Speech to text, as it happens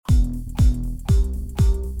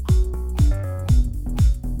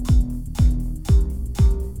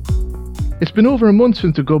It's been over a month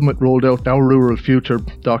since the government rolled out Our Rural Future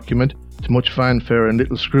document to much fanfare and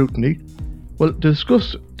little scrutiny. Well, to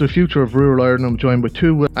discuss the future of rural Ireland, I'm joined by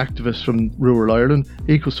two activists from rural Ireland,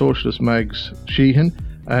 Eco-Socialist Mags Sheehan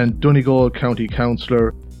and Donegal County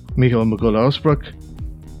Councillor Micheál McGull-Osbrook.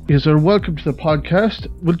 Yes, sir, welcome to the podcast.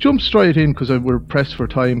 We'll jump straight in because we're pressed for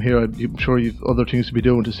time here. I'm sure you've other things to be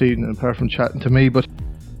doing this evening apart from chatting to me. But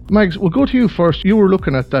Mags, we'll go to you first. You were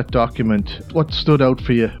looking at that document. What stood out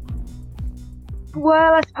for you?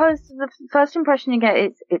 Well, I suppose the first impression you get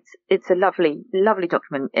is it's a lovely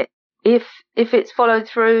document. If it's followed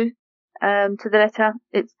through to the letter,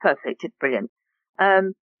 it's perfect. It's brilliant.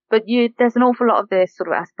 But there's an awful lot of this sort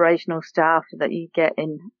of aspirational stuff that you get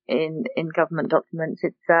in government documents.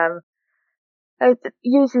 It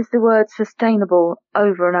uses the word sustainable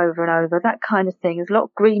over and over and over, that kind of thing. There's a lot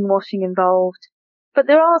of greenwashing involved, but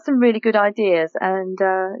there are some really good ideas, and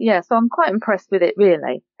so I'm quite impressed with it,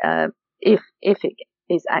 really. If it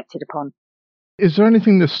is acted upon. Is there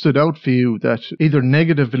anything that stood out for you that either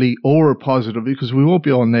negatively or positively, because we won't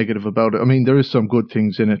be all negative about it. I mean, there is some good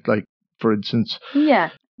things in it, like, for instance,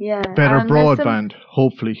 better broadband,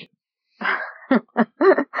 hopefully.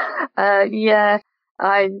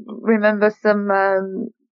 I remember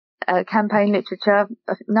some campaign literature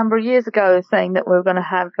a number of years ago saying that we were going to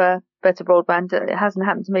have better broadband. It hasn't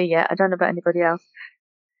happened to me yet. I don't know about anybody else.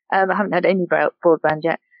 I haven't had any broadband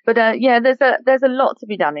yet. But there's a lot to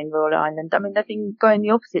be done in rural Ireland. I mean, they've been going the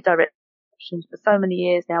opposite direction for so many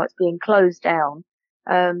years now. It's being closed down.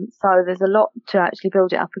 So there's a lot to actually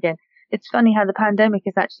build it up again. It's funny how the pandemic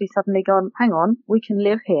has actually suddenly gone, hang on, we can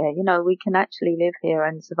live here. We can actually live here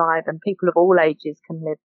and survive, and people of all ages can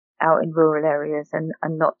live out in rural areas and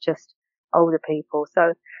not just older people.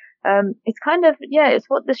 So, it's kind of, it's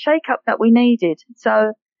what the shake-up that we needed.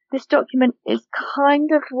 So this document is kind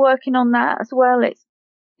of working on that as well. It's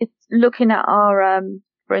looking at our,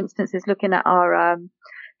 for instance, it's looking at our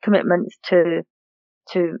commitments to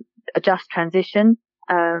a just transition.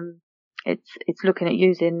 It's looking at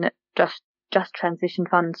using just transition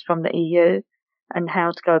funds from the EU and how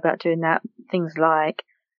to go about doing that. Things like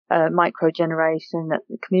microgeneration at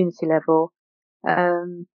the community level.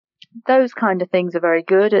 Those kind of things are very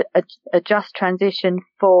good. A just transition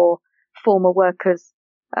for former workers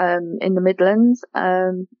in the Midlands,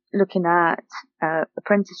 looking at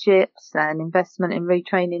apprenticeships and investment in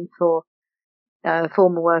retraining for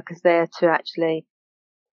former workers there to actually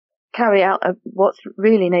carry out what's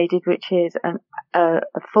really needed, which is a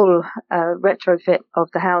full retrofit of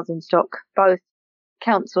the housing stock, both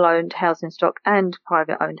council-owned housing stock and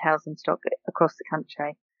private-owned housing stock across the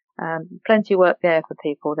country. Plenty of work there for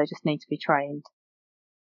people. They just need to be trained.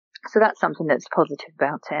 So that's something that's positive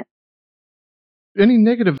about it. Any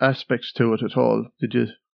negative aspects to it at all? Didn't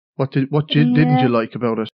you like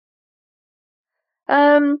about it?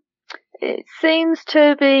 It seems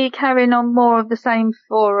to be carrying on more of the same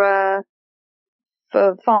for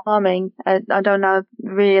farming. I don't know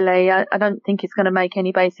really. I don't think it's going to make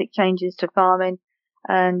any basic changes to farming,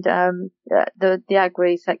 and the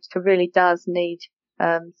agri sector really does need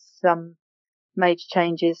some major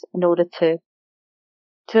changes in order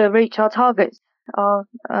to reach our targets. Our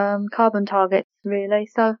carbon targets, really.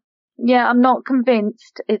 So, I'm not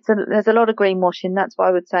convinced. There's a lot of greenwashing. That's what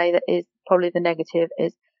I would say that is probably the negative.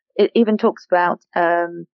 Is it even talks about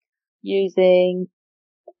using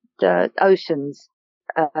the oceans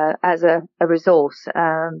as a resource.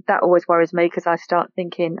 That always worries me because I start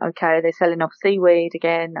thinking, okay, they're selling off seaweed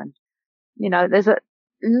again, and there's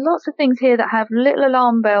lots of things here that have little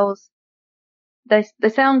alarm bells. They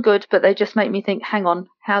sound good, but they just make me think, hang on,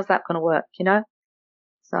 how's that going to work?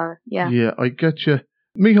 So, yeah. Yeah, I get you.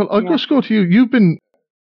 Micheál, I'll just go to you. You've been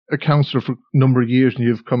a councillor for a number of years and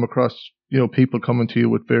you've come across, people coming to you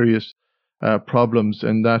with various problems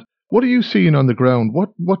and that. What are you seeing on the ground?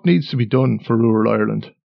 What needs to be done for rural Ireland?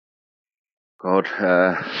 God,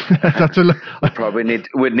 that's a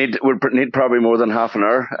we'd need probably more than half an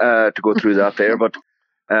hour to go through that there, but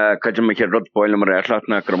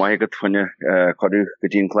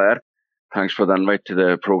thanks for the invite to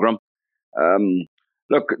the programme.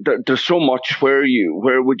 Look, there's so much.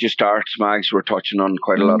 Where would you start, Mags? We're touching on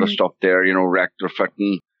quite a lot of stuff there,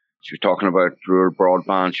 retrofitting. She was talking about rural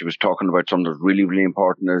broadband. She was talking about something that's really, really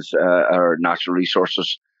important is our natural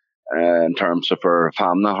resources in terms of our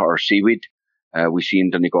famna or seaweed. We see in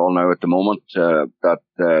Donegal now at the moment that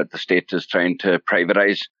the state is trying to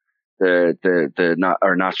privatise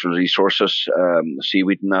our natural resources,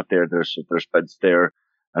 seaweed and that there. There's bids there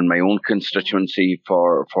in my own constituency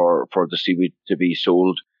for the seaweed to be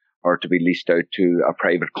sold or to be leased out to a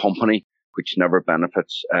private company, which never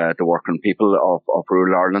benefits the working people of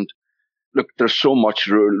rural Ireland. look, there's so much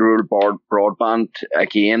rural broadband.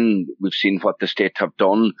 Again, we've seen what the state have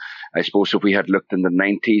done. I suppose if we had looked in the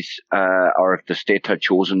 90s, or if the state had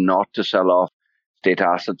chosen not to sell off state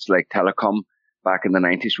assets like telecom back in the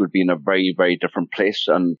 90s, would be in a very, very different place.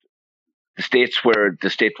 And the states where the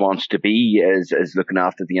state wants to be is looking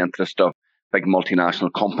after the interest of big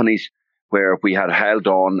multinational companies, where if we had held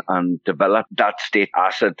on and developed that state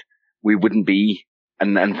asset, we wouldn't be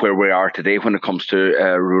and where we are today when it comes to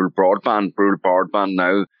rural broadband. Rural broadband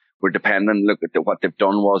now, we're dependent. Look at what they've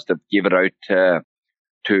done was they've give it out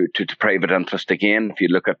to private interest again. If you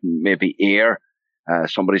look at maybe Air,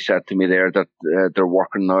 somebody said to me there that they're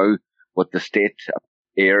working now with the state.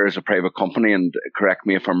 Air is a private company, and correct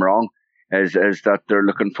me if I'm wrong, is that they're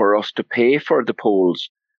looking for us to pay for the poles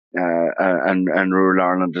and rural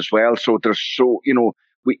Ireland as well. So there's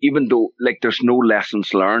even though like there's no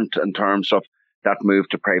lessons learned in terms of that move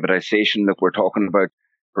to privatisation. Look, we're talking about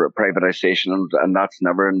privatisation, and that's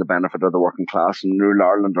never in the benefit of the working class in rural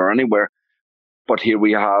Ireland or anywhere. But here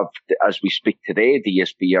we have, as we speak today, the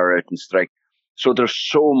ESB are out in strike. So there's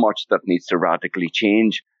so much that needs to radically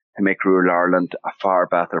change to make rural Ireland a far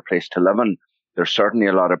better place to live in. There's certainly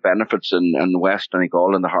a lot of benefits in West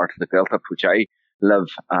Donegal, in the heart of the Gaeltacht, which I live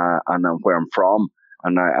and where I'm from,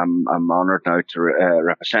 and I'm honoured now to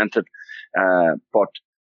represent it. But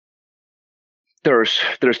there's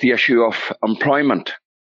the issue of employment.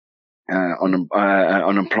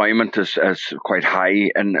 Unemployment is quite high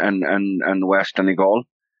in West Donegal.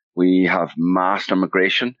 We have mass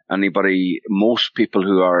immigration. Most people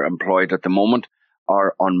who are employed at the moment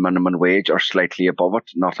are on minimum wage or slightly above it,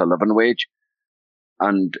 not a living wage.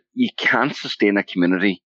 And you can't sustain a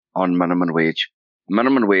community on minimum wage.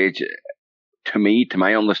 Minimum wage, to me, to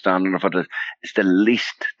my understanding of it, is the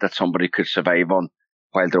least that somebody could survive on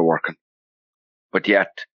while they're working. But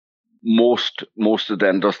yet, most of the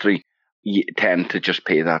industry tend to just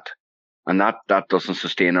pay that. And that doesn't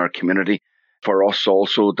sustain our community. For us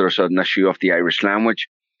also, there's an issue of the Irish language,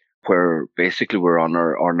 where basically we're on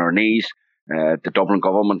our knees. The Dublin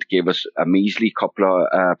government gave us a measly couple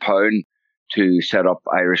of pound to set up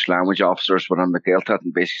Irish language officers within the Gaeltacht,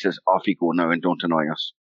 and basically says, off you go now and don't annoy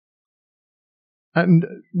us. And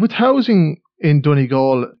with housing in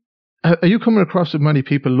Donegal, are you coming across many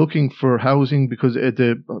people looking for housing because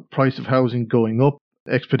the price of housing going up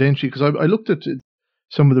exponentially? Because I looked at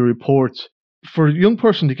some of the reports. For a young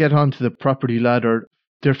person to get onto the property ladder,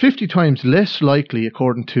 they're 50 times less likely,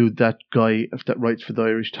 according to that guy that writes for the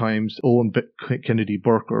Irish Times, Owen Kennedy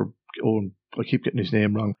Burke, or Owen, I keep getting his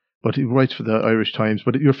name wrong, but he writes for the Irish Times.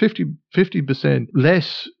 But you're 50%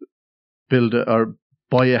 less build or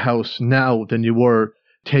buy a house now than you were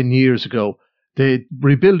 10 years ago. The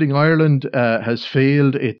Rebuilding Ireland has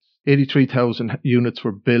failed. 83,000 units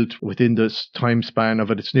were built within this time span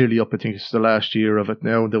of it. It's nearly up, I think it's the last year of it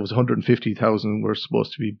now. There was 150,000 were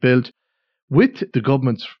supposed to be built. With the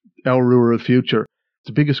government's Our Rural Future,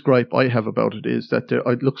 the biggest gripe I have about it is that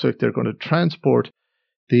it looks like they're going to transport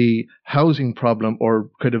the housing problem, or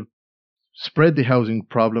kind of spread the housing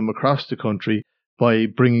problem across the country by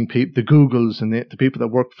bringing the Googles and the people that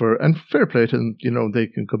work for, and fair play to them, they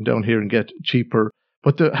can come down here and get cheaper.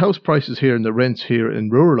 But the house prices here and the rents here in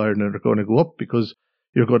rural Ireland are going to go up because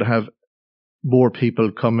you're going to have more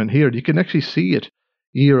people coming here. You can actually see it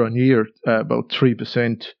year on year, about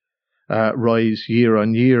 3% rise year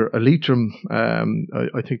on year. Leitrim,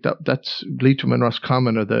 I think that's Leitrim and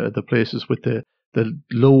Roscommon are the places with the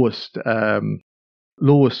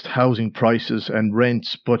lowest housing prices and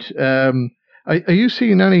rents. But are you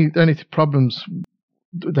seeing any problems?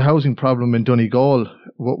 The housing problem in Donegal,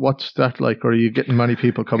 what's that like? Or are you getting many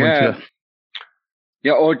people coming to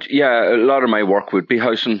you? A lot of my work would be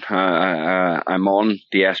housing. I'm on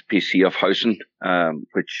the SPC of housing,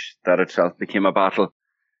 which that itself became a battle,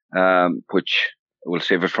 which we'll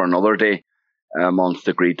save it for another day. Amongst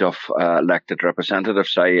the greed of elected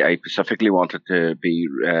representatives, I specifically wanted to be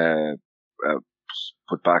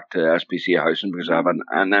put back to SPC housing because I have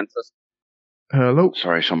an interest. Hello.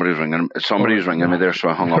 Sorry, somebody's ringing me there, so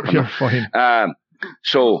I hung up. You're fine.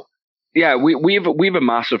 We've a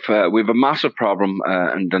massive problem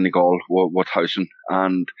in Donegal with housing,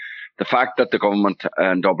 and the fact that the government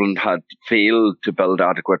in Dublin had failed to build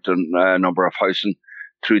adequate number of housing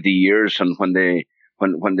through the years, and when they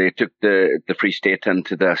took the Free State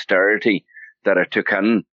into the austerity that it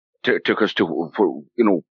took us to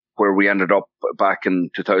where we ended up back in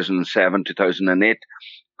 2007, 2008.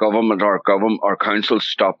 Our councils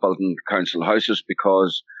stopped building council houses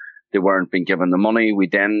because they weren't being given the money. We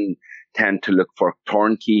then tend to look for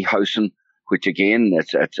turnkey housing, which again,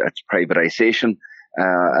 it's privatisation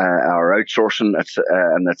or outsourcing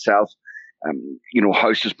in itself.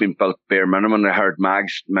 houses being built bare minimum. I heard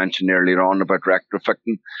Mags mention earlier on about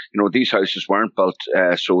retrofitting. These houses weren't built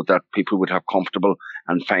so that people would have comfortable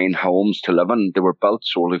and fine homes to live in. They were built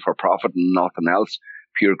solely for profit and nothing else,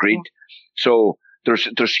 pure greed. So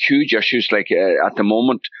there's huge issues like at the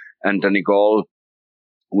moment in Donegal.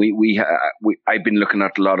 I've been looking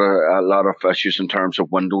at a lot of issues in terms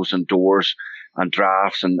of windows and doors and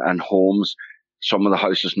drafts and homes. Some of the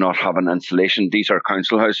houses not having insulation. These are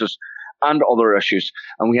council houses. And other issues.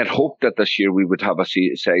 And we had hoped that this year we would have a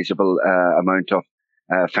sizable amount of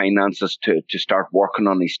finances to start working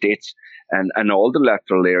on estates and all the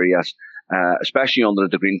electoral areas, especially under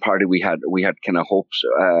the Green Party. We had kind of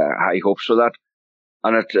high hopes for that.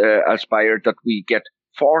 And it aspired that we get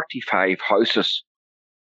 45 houses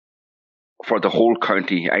for the whole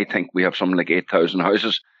county. I think we have something like 8,000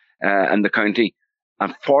 houses in the county,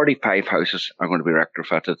 and 45 houses are going to be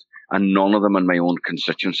retrofitted, and none of them in my own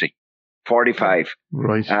constituency. 45,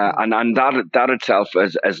 right? And that itself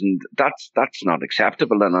that's not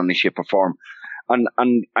acceptable in any shape or form. And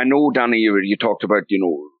I know, Danny, you talked about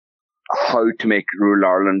how to make rural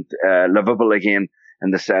Ireland livable again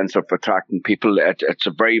in the sense of attracting people. It's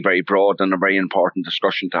a very, very broad and a very important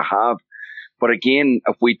discussion to have. But again,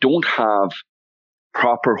 if we don't have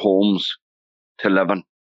proper homes to live in,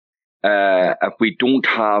 if we don't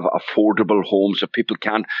have affordable homes, if people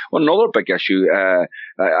can't. Well, another big issue,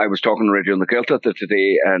 I was talking to Radio on the Gaeltacht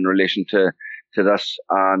today in relation to this,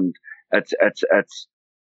 and it's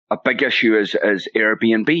a big issue is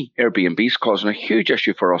Airbnb. Airbnb is causing a huge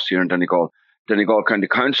issue for us here in Donegal County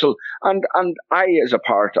Council, and I, as a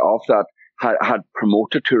part of that, had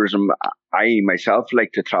promoted tourism. I myself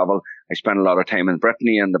like to travel. I spend a lot of time in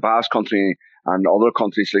Brittany and the Basque Country and other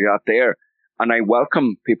countries like that there. And I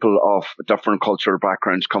welcome people of different cultural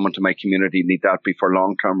backgrounds coming to my community, need that be for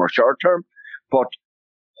long term or short term. But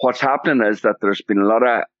what's happening is that there's been a lot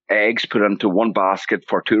of eggs put into one basket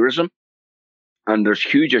for tourism. And there's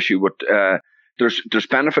huge issue with, there's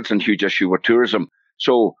benefits and huge issue with tourism.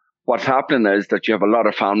 So what's happening is that you have a lot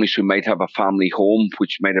of families who might have a family home,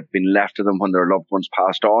 which might have been left to them when their loved ones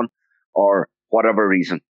passed on or whatever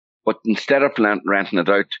reason. But instead of renting it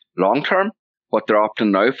out long term, what they're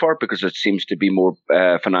opting now for, because it seems to be more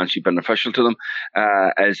financially beneficial to them,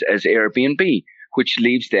 is Airbnb, which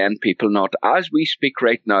leaves then people not, as we speak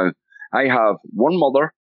right now, I have one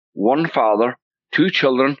mother, one father, 2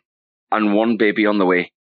 children, and 1 baby on the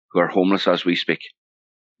way who are homeless as we speak.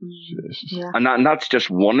 Yeah. And that's just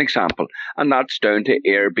one example, and that's down to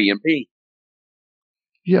Airbnb.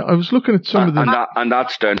 Yeah, I was looking at some of the... And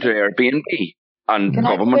that's down to Airbnb and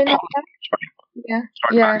government policy. Yeah.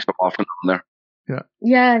 Max, I'm often on there.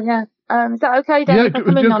 Yeah. Is that okay, Dan? If I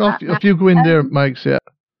come in on that? If you go in there, Max, yeah.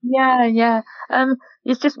 Yeah.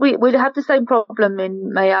 It's just we have the same problem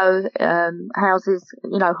in Mayo. Houses,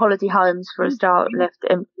 holiday homes for a start, left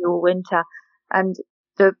empty all winter, and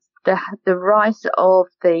the rise of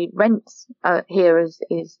the rents here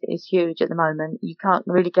is huge at the moment. You can't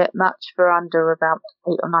really get much for under about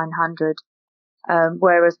 800 or 900,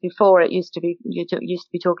 whereas before it used to be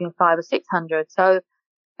talking 500 or 600. So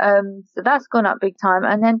that's gone up big time.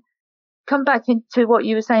 And then come back into what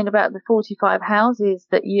you were saying about the 45 houses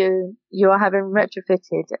that you are having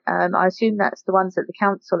retrofitted. I assume that's the ones that the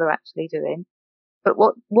council are actually doing. But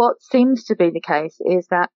what seems to be the case is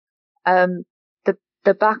that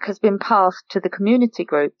the buck has been passed to the community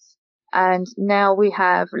groups, and now we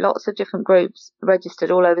have lots of different groups registered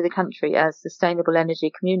all over the country as sustainable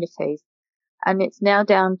energy communities. And it's now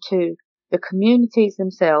down to the communities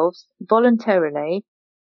themselves voluntarily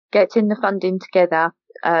getting the funding together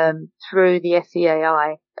through the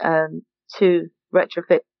SEAI to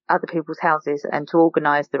retrofit other people's houses and to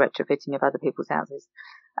organise the retrofitting of other people's houses.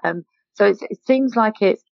 So it seems like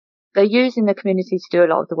they're using the community to do a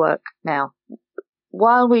lot of the work now.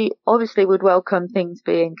 While we obviously would welcome things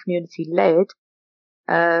being community-led,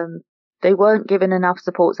 they weren't given enough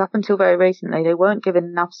supports up until very recently. They weren't given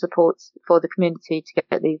enough supports for the community to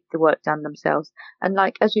get the work done themselves. And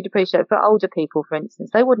as you'd appreciate, for older people, for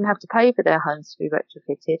instance, they wouldn't have to pay for their homes to be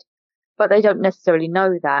retrofitted, but they don't necessarily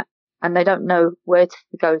know that, and they don't know where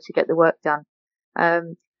to go to get the work done.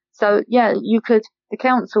 So yeah, the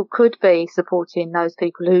council could be supporting those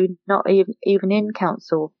people who not even in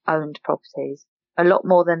council-owned properties a lot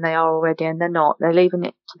more than they are already, and they're not. They're leaving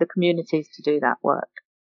it to the communities to do that work.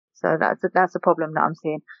 So that's a problem that I'm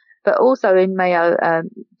seeing. But also in Mayo,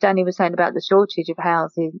 Danny was saying about the shortage of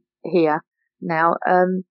housing here now.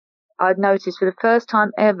 I'd noticed for the first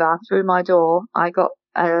time ever through my door, I got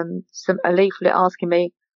a leaflet asking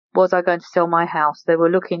me, was I going to sell my house? They were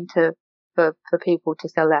looking for people to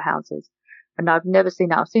sell their houses. and I've never seen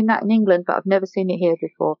that. I've seen that in England, but I've never seen it here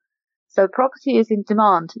before. So property is in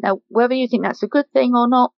demand. Now, whether you think that's a good thing or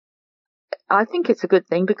not, I think it's a good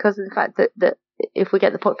thing because of the fact that if we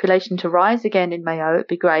get the population to rise again in Mayo, it'd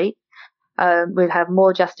be great. We'll have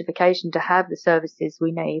more justification to have the services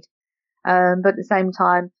we need. But at the same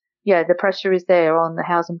time, yeah, the pressure is there on the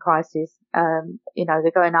housing prices.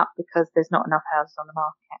 They're going up because there's not enough houses on the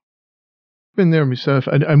market. Been there myself,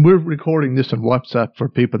 and we're recording this on WhatsApp for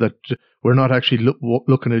people that we're not actually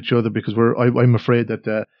looking at each other because I'm afraid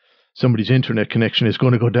that somebody's internet connection is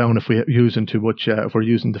going to go down if we're using too much, if we're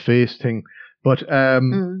using the face thing. But I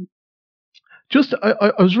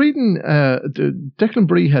was reading, Declan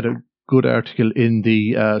Bree had a good article in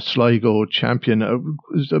the Sligo Champion. It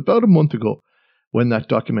was about a month ago when that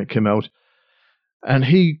document came out. And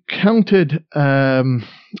he counted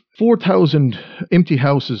 4,000 empty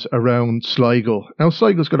houses around Sligo. Now,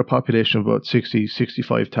 Sligo's got a population of about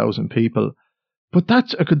 65,000 people. But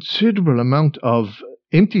that's a considerable amount of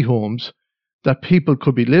empty homes that people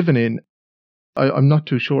could be living in. I'm not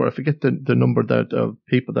too sure. I forget the number of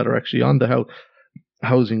people that are actually on the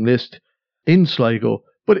housing list in Sligo.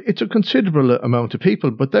 But it's a considerable amount of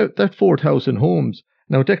people. But that 4,000 homes.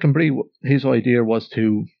 Now, Declan Bree, his idea was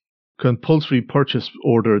to compulsory purchase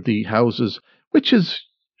order the houses, which is,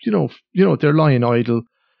 they're lying idle.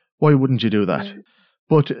 Why wouldn't you do that?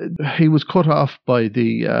 But he was cut off by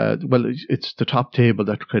it's the top table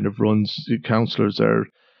that kind of runs. The councillors they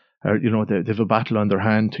have a battle on their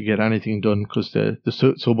hand to get anything done because there's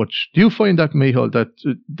so much. Do you find that, Micheál, that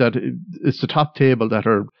it's the top table that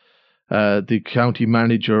are the county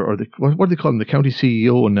manager or what do they call them? The county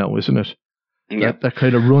CEO now, isn't it? Yeah. That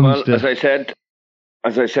kind of runs. Well,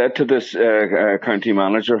 as I said to this county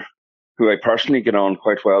manager, who I personally get on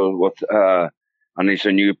quite well with, and he's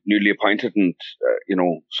a newly appointed, and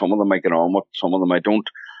some of them I get on with, some of them I don't.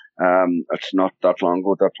 It's not that long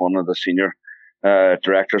ago that one of the senior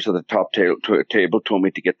directors of the top table told me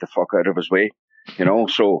to get the fuck out of his way.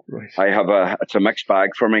 So right. It's a mixed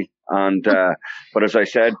bag for me. And but as I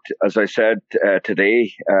said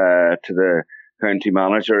today to the county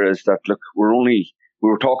manager, is that look, we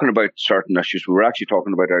were talking about certain issues. We were actually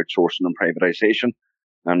talking about outsourcing and privatisation.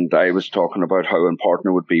 And I was talking about how important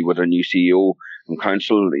it would be with a new CEO and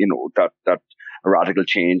council, that a radical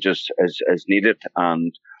change is needed.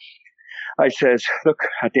 And I says, look,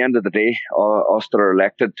 at the end of the day, us that are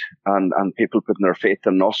elected and people putting their faith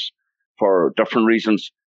in us for different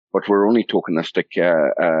reasons, but we're only tokenistic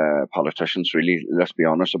politicians, really. Let's be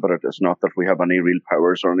honest about it. It's not that we have any real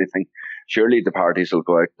powers or anything. Surely the parties will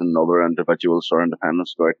go out and other individuals or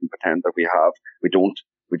independents go out and pretend that we have. We don't.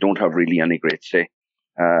 We don't have really any great say,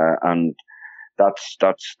 and that's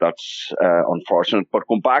unfortunate. But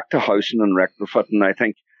going back to housing and retrofitting, I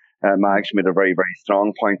think Mags made a very, very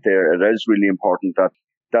strong point there. It is really important that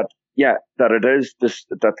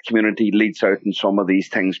the community leads out in some of these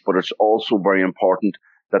things, but it's also very important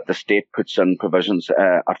that the state puts in provisions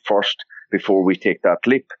at first before we take that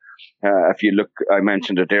leap. If you look, I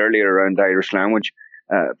mentioned it earlier around Irish language,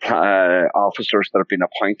 officers that have been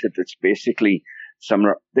appointed, it's basically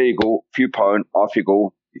similar. There you go, few pound, off you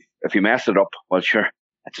go. If you mess it up, well, sure,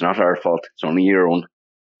 it's not our fault. It's only your own.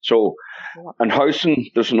 So, and housing,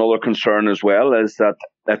 there's another concern as well, is that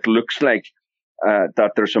it looks like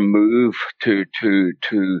that there's a move to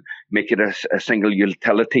make it a single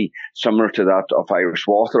utility, similar to that of Irish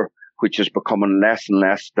Water, which is becoming less and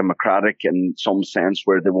less democratic in some sense,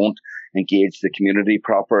 where they won't engage the community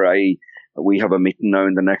proper. We have a meeting now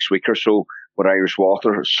in the next week or so with Irish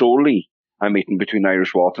Water, solely a meeting between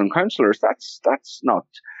Irish Water and councillors. That's not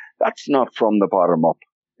from the bottom up,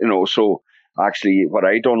 So actually, what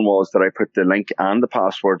I done was that I put the link and the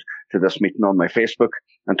password to this meeting on my Facebook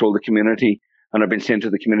and told the community. And I've been saying to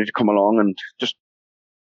the community to come along and just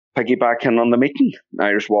piggyback in on the meeting.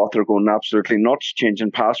 Irish Water going absolutely nuts,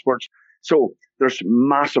 changing passwords. So there's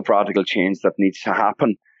massive radical change that needs to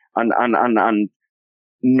happen. And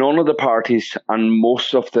none of the parties and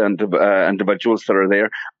most of the individuals that are there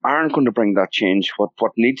aren't going to bring that change.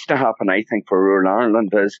 What needs to happen, I think, for rural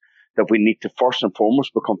Ireland is that we need to first and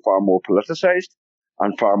foremost become far more politicised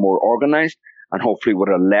and far more organised, and hopefully with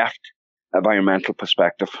a left environmental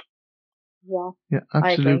perspective. Yeah,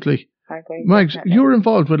 absolutely. I agree. Mags, you're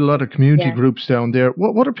involved with a lot of community groups down there.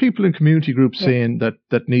 What are people in community groups saying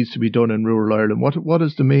that needs to be done in rural Ireland? What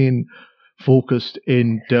is the main focus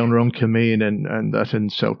in down around Kilmaine and that in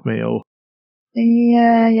South Mayo?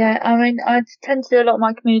 Yeah. I mean, I tend to do a lot of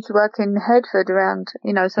my community work in Hertford around, so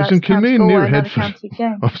Isn't that's County Kilmaine near Galway, another Hertford? county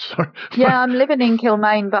again. I'm sorry. Yeah, I'm living in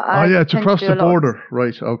Kilmaine, but Oh I yeah, it's tend to across do the a lot of, border,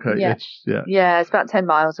 right? Okay, yeah. yeah. Yeah, it's about 10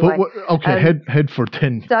 miles But away. Hertford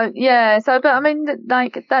 10. So, but I mean,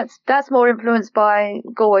 like, that's more influenced by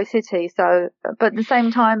Galway City. So, but at the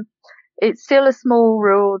same time, it's still a small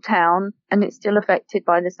rural town and it's still affected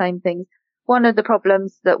by the same things. One of the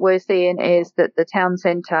problems that we're seeing is that the town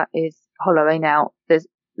centre is hollowing out. There's a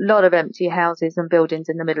lot of empty houses and buildings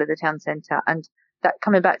in the middle of the town centre. And that,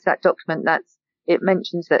 coming back to that document, it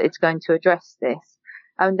mentions that it's going to address this.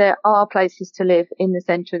 And there are places to live in the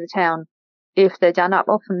centre of the town. If they're done up,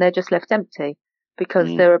 often they're just left empty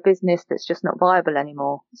because they're a business that's just not viable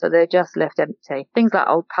anymore. So they're just left empty. Things like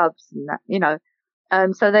old pubs and that,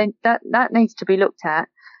 so that needs to be looked at.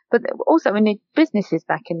 But also we need businesses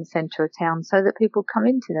back in the centre of town so that people come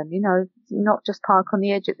into them, not just park on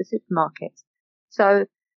the edge at the supermarkets. So,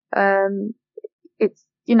 it's,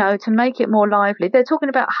 to make it more lively. They're talking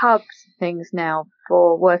about hubs things now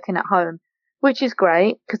for working at home, which is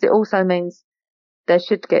great because it also means they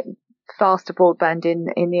should get faster broadband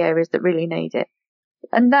in the areas that really need it.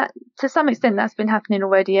 And that, to some extent, that's been happening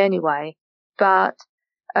already anyway. But,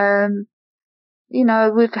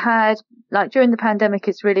 we've had, like, during the pandemic,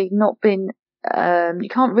 it's really not been, you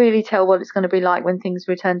can't really tell what it's going to be like when things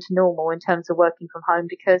return to normal in terms of working from home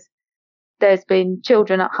because there's been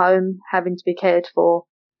children at home having to be cared for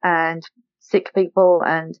and sick people,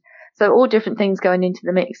 and so all different things going into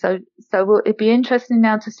the mix. So it'd be interesting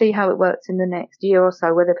now to see how it works in the next year or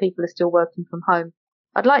so, whether people are still working from home.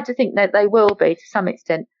 I'd like to think that they will be to some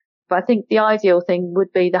extent, but I think the ideal thing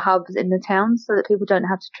would be the hubs in the towns so that people don't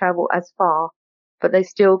have to travel as far, but they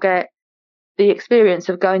still get the experience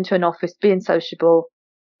of going to an office, being sociable,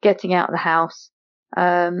 getting out of the house.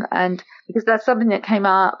 And because that's something that came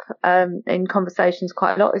up in conversations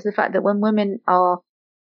quite a lot, is the fact that when women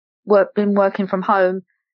been working from home,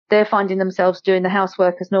 they're finding themselves doing the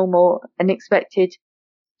housework as normal and expected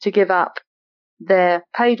to give up their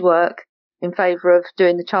paid work in favour of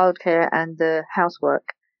doing the childcare and the housework.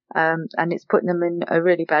 And it's putting them in a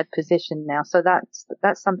really bad position now. So that's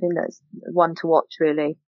something that's one to watch,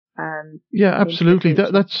 really. Yeah, absolutely.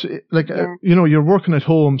 That's like, you're working at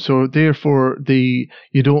home, so therefore you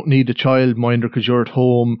don't need a childminder because you're at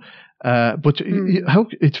home. But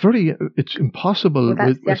it's impossible,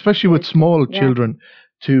 especially with small children,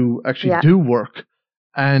 to actually do work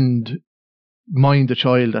and mind the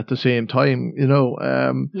child at the same time.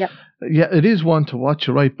 Yeah, it is one to watch,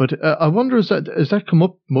 right? But I wonder, has that come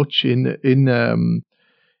up much in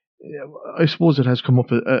I suppose it has come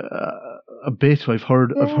up a bit. I've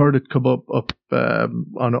heard it come up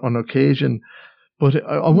on occasion, but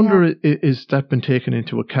I wonder, is that been taken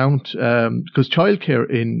into account? Because childcare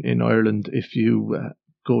in Ireland, if you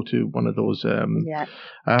go to one of those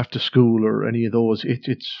after school or any of those,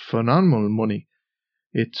 it's phenomenal money.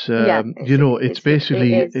 It's it's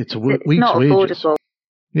basically it's a week's wages. Affordable.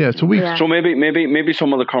 Yeah, it's a week. So maybe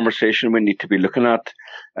some of the conversation we need to be looking at.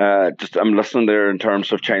 I'm listening there in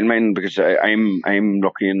terms of childminding because I'm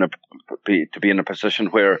lucky to be in a position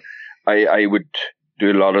where I would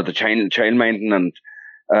do a lot of the childminding and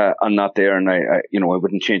I'm not there, and I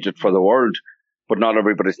wouldn't change it for the world. But not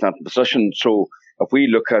everybody's in that position. So if we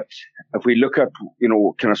look at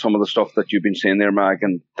kind of some of the stuff that you've been saying there, Mag,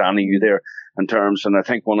 and Danny, you there in terms, and I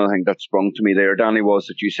think one of the things that sprung to me there, Danny, was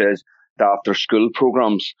that you says the after school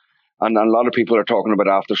programs, and a lot of people are talking about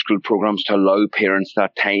after school programs to allow parents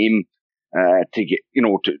that time to get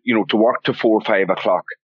to work to 4 or 5 o'clock.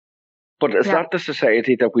 But is that the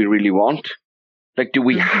society that we really want? Like, do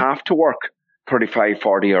we have to work 35,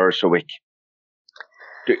 40 hours a week?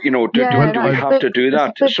 Do we have to do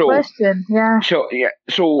that? Question. Yeah.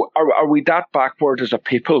 So are we that backward as a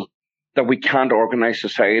people that we can't organise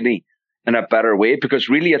society in a better way? Because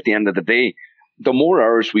really, at the end of the day, the more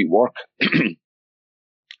hours we work,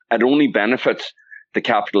 it only benefits the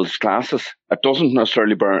capitalist classes. It doesn't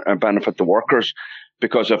necessarily benefit the workers,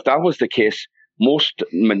 because if that was the case, most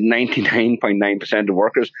 99.9% of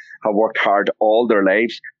workers have worked hard all their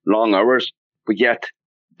lives, long hours, but yet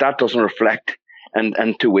that doesn't reflect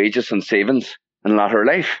into wages and savings in latter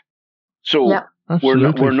life. So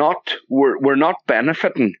we're not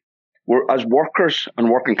benefiting. We're, as workers and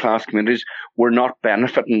working class communities, we're not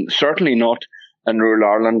benefiting. Certainly not in rural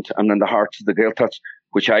Ireland and in the hearts of the Gaeltachts,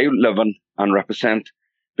 which I live in and represent,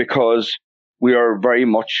 because we are very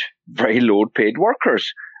much very low paid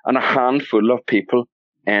workers, and a handful of people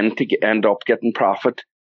end up getting profit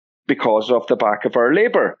because of the back of our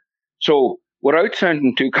labour. So without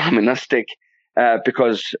sounding too communistic,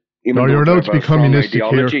 because you're allowed to be communistic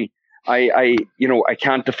ideology, I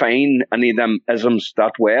can't define any of them isms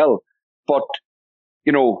that well, but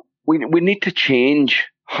we need to change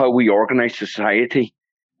how we organise society.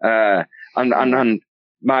 And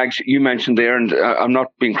Mags, you mentioned there, and I'm not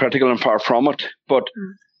being critical and far from it, but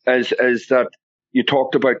is that you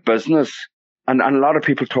talked about business, and a lot of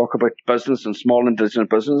people talk about business and small indigenous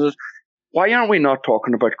businesses. Why aren't we not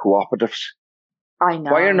talking about cooperatives? I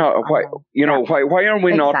know. Why are not? Why Why aren't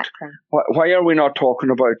we not? Why are we not talking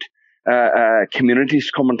about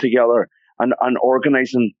communities coming together and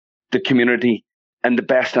organising the community in the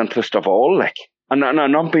best interest of all? Like, and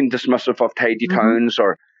I'm not being dismissive of tidy towns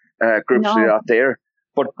or groups like that there,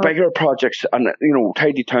 but bigger projects. And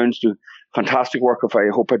tidy towns do fantastic work. I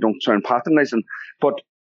hope I don't sound patronising, but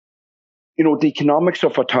the economics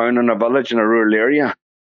of a town and a village in a rural area.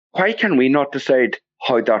 Why can we not decide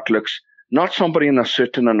how that looks? Not somebody in a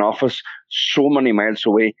suit in an office so many miles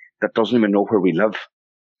away that doesn't even know where we live.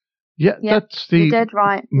 Yeah, that's the you're dead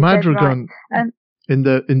right. Madrigan. In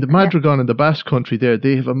the Madrigan in the Basque Country, there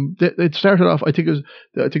they have it started off. I think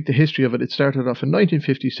the history of it. It started off in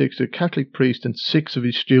 1956. A Catholic priest and 6 of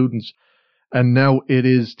his students, and now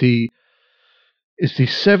it's the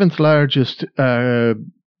 7th largest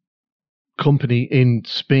company in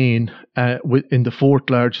Spain, in the 4th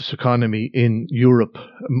largest economy in Europe.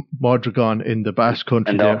 Madrigan in the Basque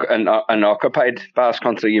Country, an occupied Basque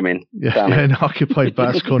Country, you mean? Yeah, an occupied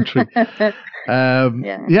Basque Country. It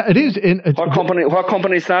is. What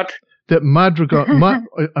company is that? The Madrigan.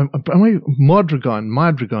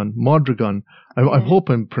 Madrigan. I hope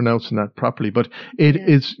I'm pronouncing that properly, but it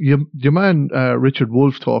is. Your man Richard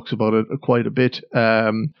Wolff talks about it quite a bit.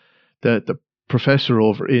 The professor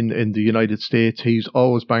over in the United States, he's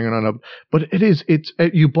always banging on it. But it's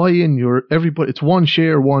you buy in everybody. It's one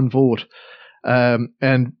share, one vote.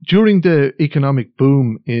 And during the economic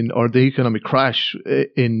boom or the economic crash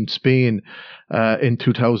in Spain in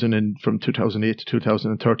 2000 from 2008 to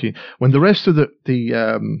 2013, when the rest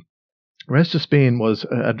of Spain was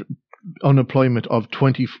at unemployment of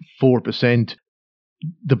 24%,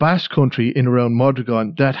 the Basque Country in around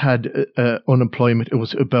Madrigan that had unemployment, it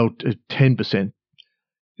was about 10%.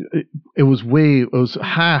 It was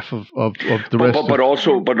half of the rest. But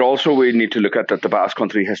also we need to look at that the Basque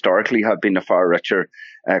Country historically have been a far richer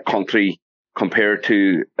country compared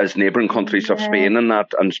to as neighbouring countries of Spain and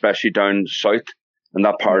especially down south in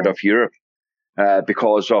that part of Europe,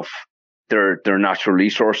 because of their natural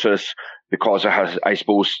resources, because it has, I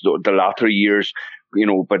suppose, the latter years,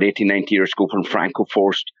 about 80, 90 years ago when Franco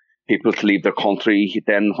forced people to leave their country.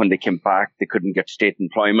 Then when they came back, they couldn't get state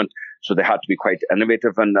employment. So they had to be quite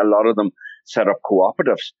innovative, and a lot of them set up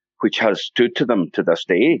cooperatives, which has stood to them to this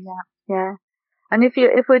day. Yeah. And if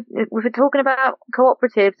we're talking about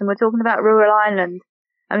cooperatives and we're talking about rural Ireland,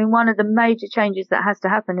 I mean, one of the major changes that has to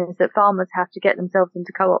happen is that farmers have to get themselves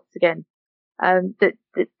into co-ops again.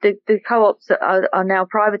 The co-ops are now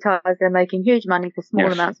privatised. They're making huge money for small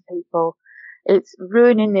amounts of people. It's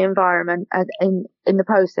ruining the environment in the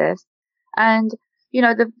process. And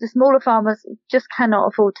the smaller farmers just cannot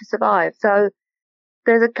afford to survive. So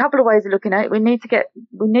there's a couple of ways of looking at it. We need to get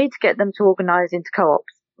them to organise into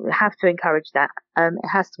co-ops. We have to encourage that. It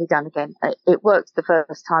has to be done again. It worked the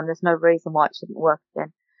first time. There's no reason why it shouldn't work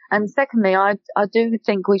again. And secondly, I do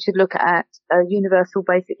think we should look at a universal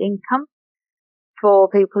basic income for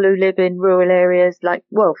people who live in rural areas,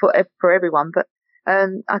 for everyone. But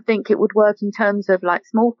I think it would work in terms of like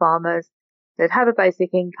small farmers. They'd have a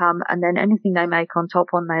basic income, and then anything they make on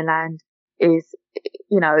top on their land is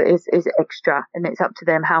extra, and it's up to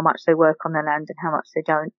them how much they work on their land and how much they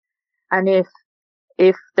don't. And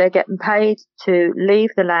if they're getting paid to leave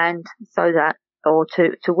the land or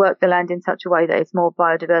to work the land in such a way that it's more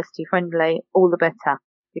biodiversity friendly, all the better,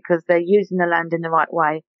 because they're using the land in the right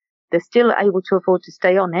way. They're still able to afford to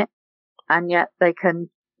stay on it, and yet they can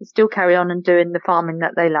still carry on and doing the farming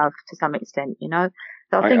that they love to some extent, So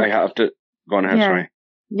I think I have to go on ahead, sorry.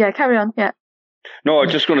 Yeah, carry on, yeah. No, I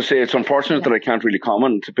was just going to say it's unfortunate that I can't really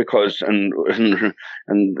comment because in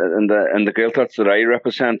the Gaeltachts that I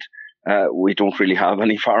represent, we don't really have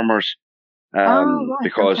any farmers.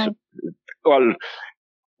 Because,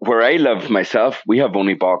 where I live myself, we have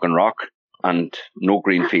only bog and rock and no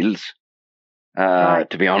green fields,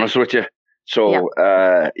 to be honest with you. So,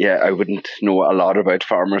 I wouldn't know a lot about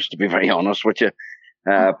farmers, to be very honest with you.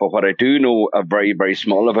 But what I do know a very, very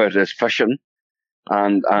small about is fishing.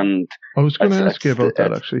 And I was going to ask you about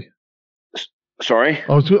that, actually. Sorry?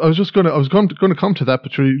 I was going to come to that,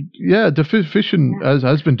 but the fishing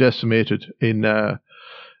has been decimated in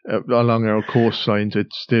along our coastlines.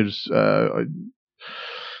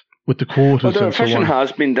 with the quotas Well, the and so fishing on.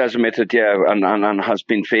 has been decimated, yeah, and has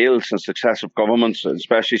been failed since successive governments,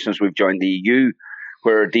 especially since we've joined the EU,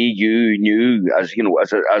 where the EU knew,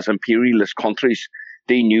 as imperialist countries,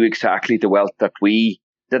 they knew exactly the wealth that we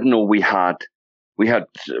didn't know we had. We had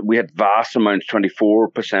vast amounts,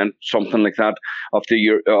 24%, something like that, of the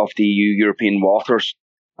EU European waters,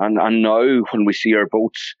 and now when we see our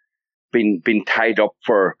boats being tied up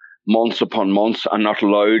for months upon months and not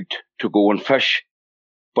allowed to go and fish,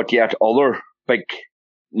 but yet other big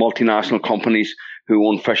multinational companies who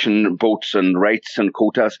own fishing boats and rights and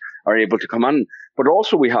quotas are able to come in. But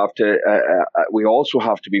also we have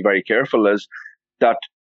to be very careful is that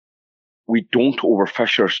we don't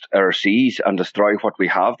overfish our seas and destroy what we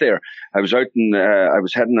have there. I was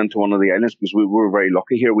heading into one of the islands because we were very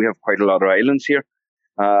lucky here. We have quite a lot of islands here,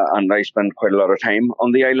 and I spend quite a lot of time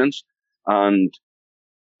on the islands. And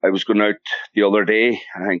I was going out the other day,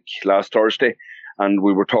 I think last Thursday, and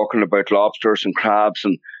we were talking about lobsters and crabs,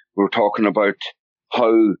 and we were talking about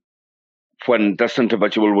how when this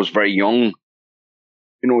individual was very young,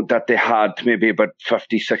 that they had maybe about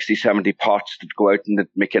 50, 60, 70 pots that go out and they'd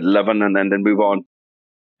make it a living, and then they'd move on.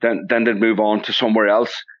 Then they'd move on to somewhere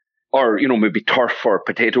else, or, maybe turf or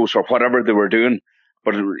potatoes or whatever they were doing.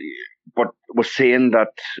 But was saying that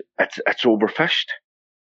it's overfished.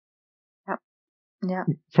 Yeah.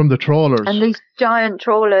 From the trawlers. And these giant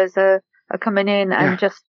trawlers are coming in and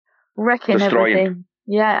just wrecking everything.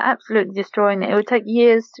 Yeah, absolutely destroying it. It would take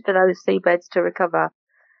years for those seabeds to recover.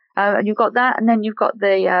 And you've got that, and then you've got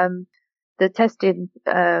the testing,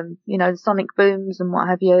 the sonic booms and what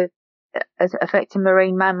have you, as affecting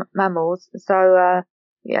marine mammals. So,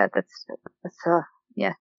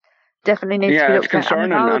 definitely needs to be looked at.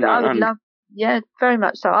 I would love, very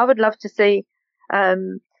much so. I would love to see,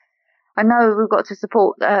 I know we've got to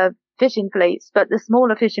support fishing fleets, but the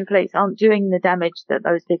smaller fishing fleets aren't doing the damage that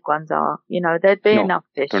those big ones are. There'd be enough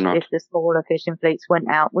fish if the smaller fishing fleets went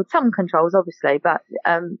out with some controls, obviously, but,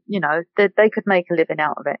 they could make a living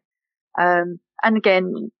out of it. And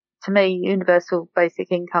again, to me, universal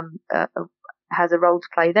basic income has a role to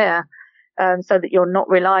play there, so that you're not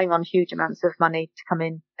relying on huge amounts of money to come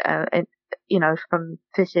in, from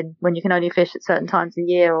fishing when you can only fish at certain times of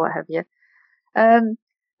the year or what have you.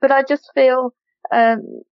 But I just feel, there's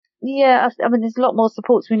a lot more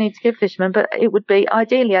supports we need to give fishermen, but it would be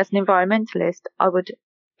ideally, as an environmentalist, I would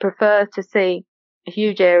prefer to see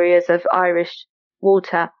huge areas of Irish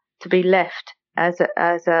water to be left as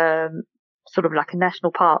a sort of like a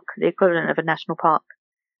national park, the equivalent of a national park,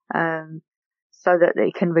 so that they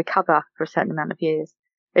can recover for a certain amount of years.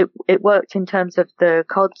 It worked in terms of the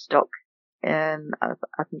cod stock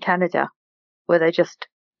up in Canada, where they just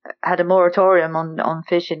had a moratorium on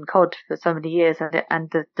fish and cod for so many years,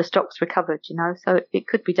 and the stocks recovered, so it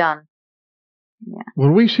could be done. Yeah. Well,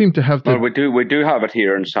 we seem to have Well, we do have it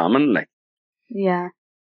here in salmon, like. Yeah.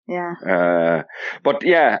 Yeah. But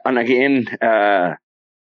yeah, and again,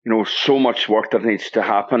 so much work that needs to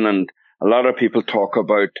happen, and a lot of people talk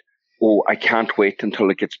about, I can't wait until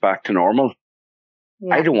it gets back to normal.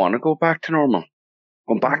 Yeah. I don't want to go back to normal.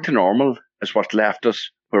 Going back to normal is what left us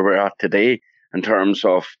where we're at today. In terms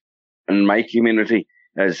of, in my community,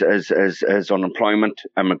 as unemployment,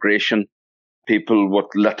 immigration, people with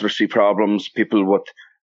literacy problems, people with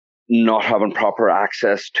not having proper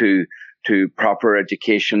access to proper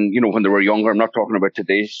education. When they were younger, I'm not talking about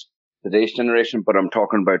today's generation, but I'm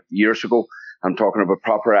talking about years ago. I'm talking about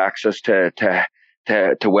proper access to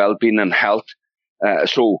well-being and health.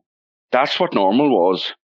 So that's what normal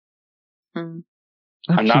was. Mm.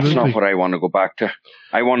 And that's not what I want to go back to.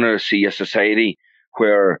 I want to see a society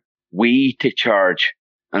where we take charge,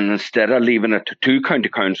 and instead of leaving it to 2 county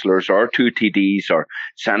councillors or 2 TDs or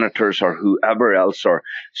senators or whoever else, or,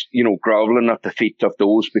 groveling at the feet of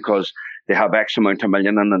those because they have X amount of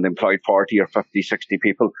million and they employed 40 or 50, 60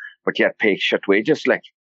 people, but yet pay shit wages. Like,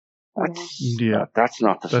 that's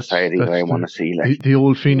not the society that I want to see. Like the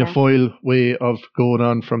old Fianna Fáil way of going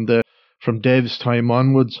on from Dev's time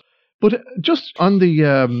onwards. But just on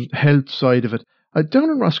the health side of it, down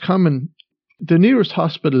in Roscommon, the nearest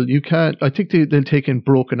hospital, I think they'll take in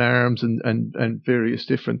broken arms and various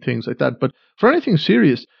different things like that. But for anything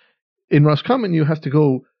serious, in Roscommon, you have to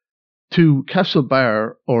go to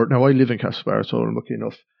Castlebar, now I live in Castlebar, so I'm lucky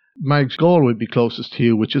enough. Mags Galway would be closest to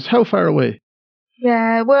you, which is how far away?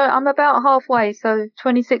 Yeah, well, I'm about halfway, so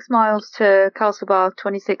 26 miles to Castlebar,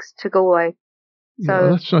 26 to Galway. So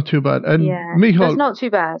no, that's not too bad. And Micheál, that's not too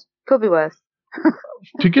bad. Could be worse.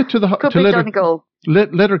 To get to the could be Donegal.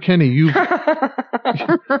 Letterkenny, you've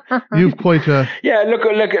quite a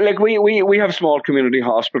Look, we have small community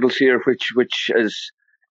hospitals here, which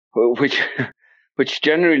which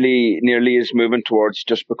generally nearly is moving towards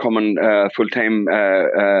just becoming full-time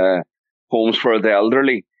homes for the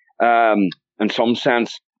elderly. In some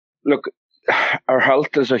sense, look, our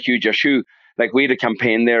health is a huge issue. Like we had a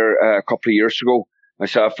campaign there a couple of years ago.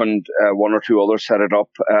 Myself and one or two others set it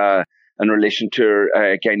up in relation to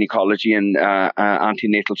gynecology and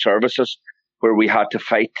antenatal services, where we had to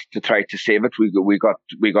fight to try to save it. We got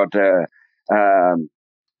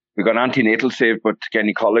antenatal saved, but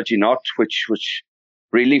gynecology not. Which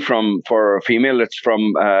really for a female, it's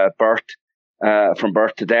from birth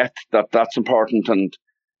to death. That's important, and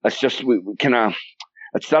it's just we kind of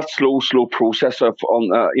it's that slow process of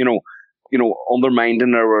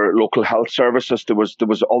undermining our local health services. There was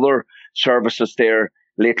other services there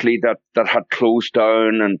lately that had closed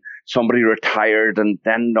down, and somebody retired, and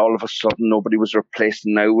then all of a sudden nobody was replaced,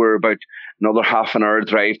 and now we're about another half an hour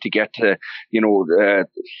drive to get to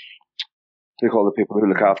they call the people who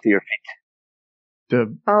look after your feet.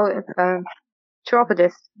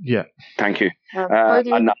 Chiropodist. Yeah. Thank you.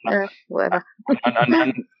 Whatever.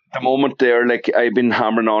 and the moment there, like I've been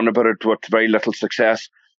hammering on about it with very little success.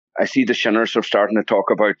 I see the Shinners are starting to talk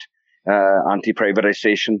about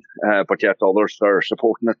anti-privatisation, but yet others are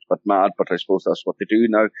supporting it, but mad. But I suppose that's what they do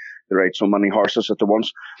now. They ride so many horses at the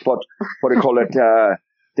once. But what I call it,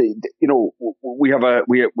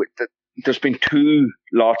 there's been 2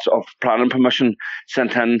 lots of planning permission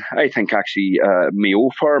sent in. I think actually Mayo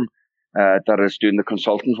firm that is doing the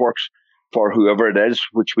consultant works for whoever it is,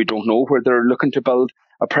 which we don't know, where they're looking to build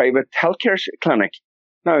a private healthcare clinic.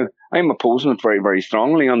 Now, I'm opposing it very, very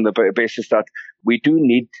strongly on the basis that we do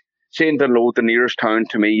need, say in Dunlow, the nearest town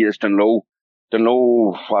to me is Dunlow.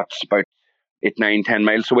 Dunlow, what's about 8, 9, 10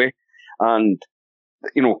 miles away, and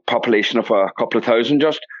population of a couple of thousand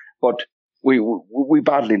just. But we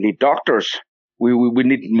badly need doctors. We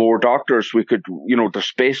need more doctors. We could, there's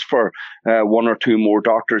space for 1 or 2 more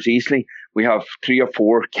doctors easily. We have 3 or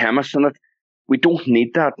 4 chemists in it. We don't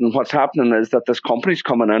need that. And what's happening is that this company's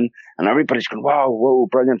coming in and everybody's going, wow, whoa,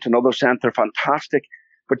 brilliant, another centre, fantastic.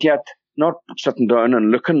 But yet not sitting down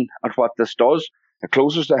and looking at what this does. It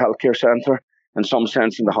closes the healthcare centre in some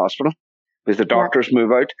sense in the hospital because the doctors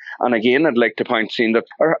move out. And again, I'd like to point out that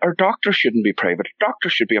our doctors shouldn't be private.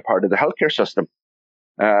 Doctors should be a part of the healthcare system.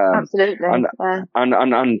 Absolutely.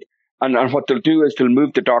 And what they'll do is they'll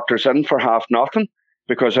move the doctors in for half nothing,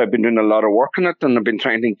 because I've been doing a lot of work on it and I've been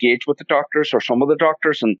trying to engage with the doctors or some of the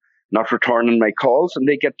doctors and not returning my calls, and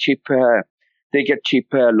they get cheap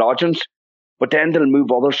lodgings. But then they'll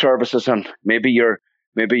move other services in. Maybe you're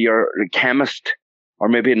a chemist or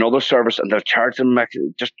maybe another service, and they'll charge them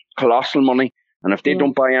just colossal money. And if they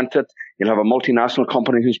don't buy into it, you'll have a multinational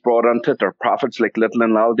company who's brought into it. Their profits, like Lidl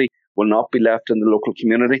and Aldi, will not be left in the local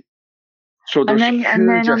community. So there's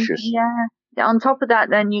huge issues. On top of that,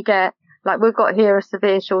 then you get, like we've got here a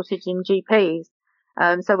severe shortage in GPs.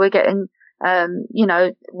 So we're getting,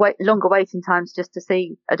 longer waiting times just to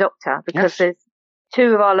see a doctor, because there's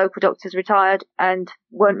 2 of our local doctors retired and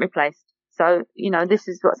weren't replaced. So, this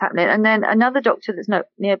is what's happening. And then another doctor that's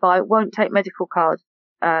nearby won't take medical card,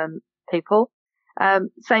 people.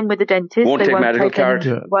 Same with the dentist. Won't take medical card.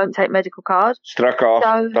 Won't take medical card. Struck off.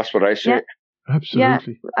 So, that's what I say. Yeah.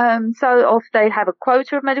 Absolutely. Yeah. So if they have a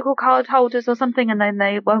quota of medical card holders or something, and then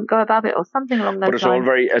they won't go above it or something along those lines.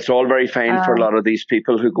 But it's all very fine for a lot of these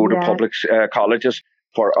people who go to public colleges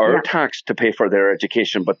for our tax to pay for their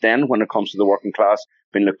education. But then when it comes to the working class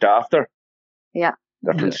being looked after,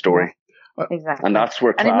 different story. Exactly. And that's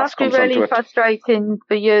where class comes into it. And it must be really frustrating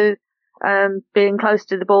for you being close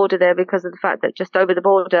to the border there, because of the fact that just over the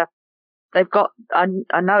border they've got, I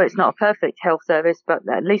know it's not a perfect health service, but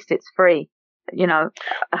at least it's free. Across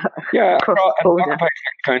the border.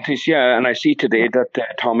 Counties, and I see today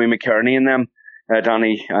that Tommy McKerney and them,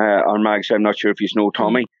 Danny or Mags, I'm not sure if you know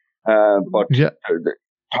Tommy, but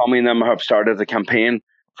Tommy and them have started a campaign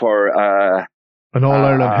for an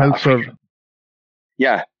All-Ireland health service.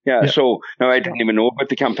 Yeah. So now I didn't even know about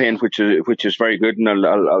the campaign, which is very good, and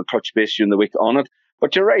I'll touch base during the week on it.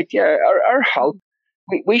 But you're right, our health,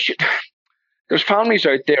 we should. There's families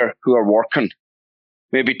out there who are working.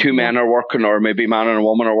 Maybe 2 men are working, or maybe a man and a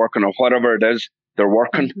woman are working, or whatever it is, they're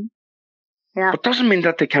working. Mm-hmm. Yeah. But doesn't mean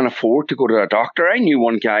that they can afford to go to a doctor. I knew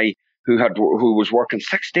one guy who was working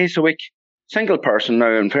 6 days a week, single person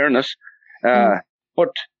now, in fairness.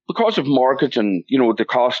 But because of mortgage and, the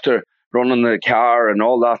cost of running the car and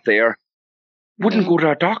all that there, wouldn't go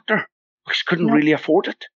to a doctor because couldn't really afford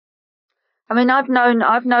it. I mean, I've known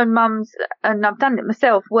mums, and I've done it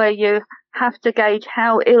myself, where you have to gauge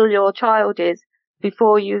how ill your child is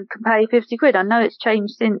before you can pay 50 quid. I know it's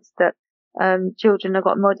changed since that children have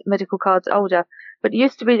got medical cards older, but it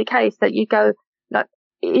used to be the case that you go,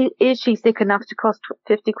 is she sick enough to cost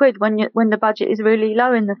 50 quid when the budget is really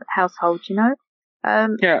low in the household, you know?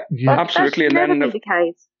 Absolutely. That should never be the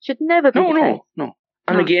case. Should never be the case. No.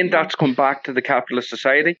 And again, that's come back to the capitalist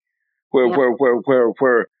society where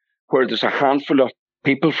there's a handful of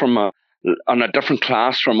people on a different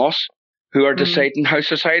class from us who are deciding how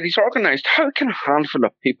society's organised. How can a handful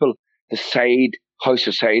of people decide how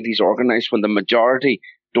society's organised when the majority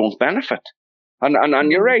don't benefit?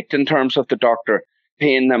 And you're right in terms of the doctor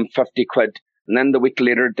paying them 50 quid, and then the week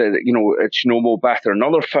later, it's no more better,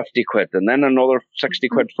 another 50 quid, and then another 60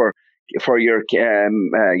 quid for your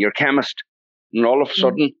chemist, and all of a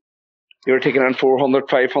sudden you're taking in 400,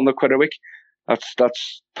 500 quid a week.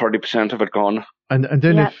 That's 30% of it gone. And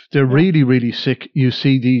then if they're really, really sick, you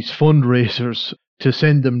see these fundraisers to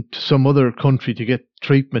send them to some other country to get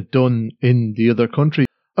treatment done in the other country.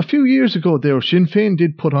 A few years ago there, Sinn Féin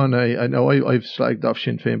did put on I know I've slagged off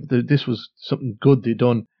Sinn Féin, but this was something good they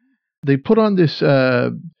done. They put on this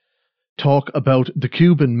talk about the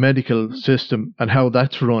Cuban medical system and how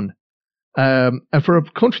that's run. And for a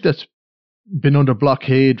country that's been under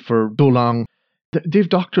blockade for so long, they've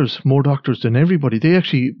more doctors than everybody. They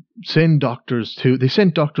actually sent doctors to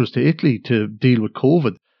Italy to deal with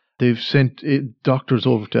COVID. They've sent doctors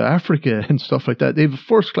over to Africa and stuff like that. They have a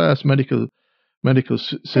first-class medical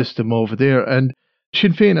system over there. And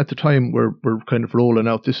Sinn Féin at the time were kind of rolling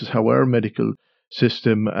out, this is how our medical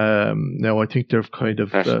system, now I think they've kind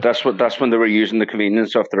of... That's when they were using the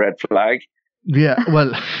convenience of the red flag. Yeah,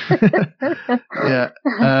 well, yeah.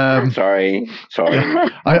 Sorry.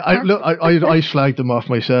 I slagged them off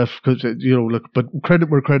myself because, but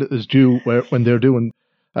credit where credit is due when they're doing,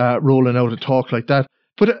 rolling out a talk like that.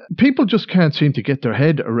 But people just can't seem to get their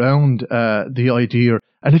head around the idea.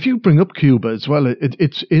 And if you bring up Cuba as well,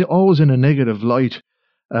 it's always in a negative light.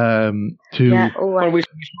 Well,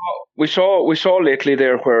 we saw lately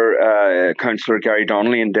there where Councillor Gary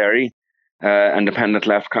Donnelly in Derry, independent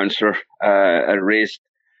left councillor, raised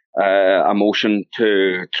a motion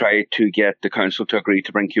to try to get the council to agree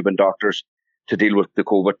to bring Cuban doctors to deal with the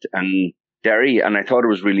COVID in Derry, and I thought it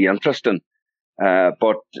was really interesting.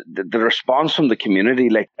 But the response from the community,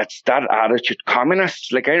 it's that attitude,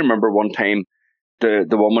 communists. I remember one time the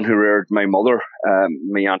woman who reared my mother,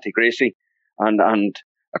 my Auntie Gracie, and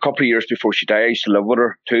a couple of years before she died, I used to live with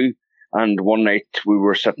her too. And one night we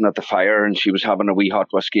were sitting at the fire and she was having a wee hot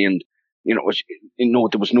whiskey, and there was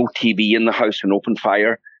no TV in the house, an open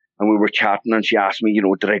fire, and we were chatting, and she asked me,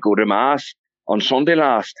 did I go to Mass on Sunday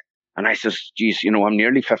last? And I says, geez, I'm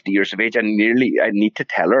nearly 50 years of age. I need to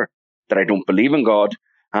tell her that I don't believe in God.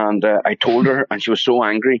 And I told her, and she was so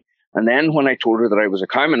angry. And then when I told her that I was a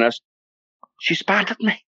communist, she spat at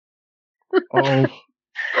me. Oh,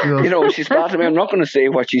 yeah. She spat at me. I'm not going to say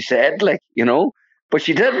what she said, but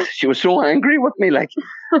she did. She was so angry with me,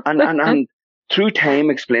 and through time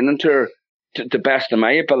explaining to her, to the best of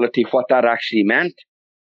my ability, what that actually meant.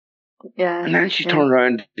 Yeah. And then she turned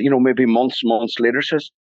around, maybe months later,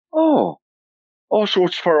 says, oh, so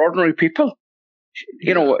it's for ordinary people.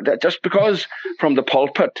 Just because from the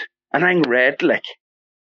pulpit, and I'm red,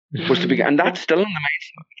 supposed to be, and that's still in the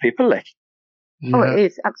minds of people, Yeah. Oh, it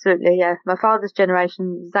is, absolutely, yeah. My father's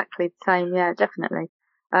generation, exactly the same, yeah, definitely.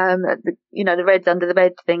 The reds under the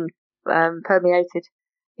bed thing, permeated.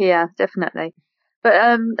 Yeah, definitely. But,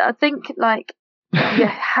 I think, you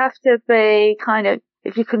have to be kind of,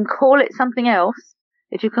 if you can call it something else,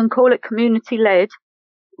 if you can call it community-led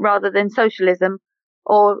rather than socialism,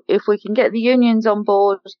 or if we can get the unions on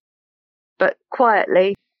board, but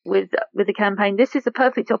quietly, with the campaign, this is a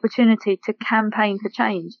perfect opportunity to campaign for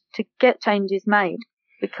change, to get changes made,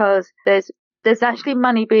 because there's actually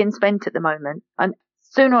money being spent at the moment, and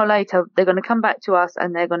sooner or later they're going to come back to us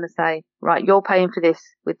and they're going to say, right, you're paying for this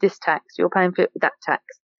with this tax, you're paying for it with that tax.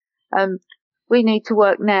 We need to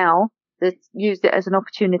work now to use it as an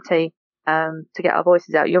opportunity to get our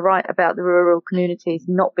voices out. You're right about the rural communities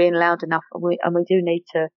not being loud enough, and we do need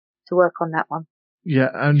to work on that one. Yeah,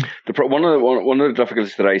 and one of the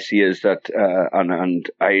difficulties that I see is that, and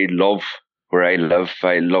I love where I live.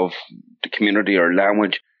 I love the community, our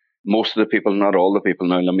language. Most of the people, not all the people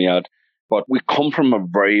now, let me add, but we come from a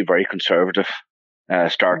very, very conservative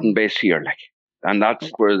starting base here, and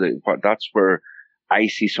that's where I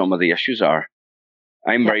see some of the issues are.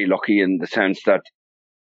 I'm very lucky in the sense that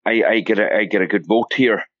I get a good vote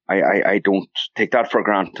here. I don't take that for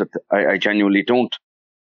granted. I genuinely don't.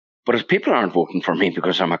 But if people aren't voting for me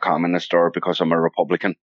because I'm a communist or because I'm a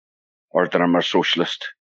Republican or that I'm a socialist,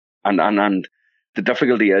 and the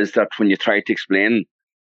difficulty is that when you try to explain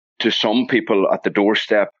to some people at the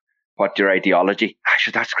doorstep what your ideology.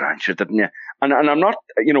 Sure, that's grand, sure, didn't you? And I'm not,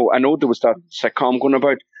 I know there was that sitcom going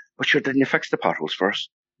about, but sure, didn't you fix the potholes first?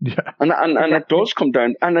 Yeah. And it does come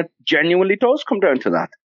down, and it genuinely does come down to that.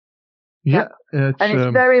 Yeah. And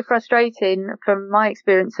it's very frustrating from my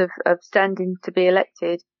experience of standing to be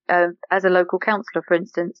elected as a local councillor, for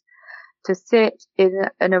instance, to sit in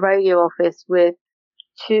a radio office with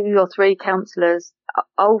 2 or 3 councillors,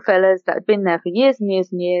 old fellas that had been there for years and years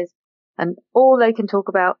and years, and all they can talk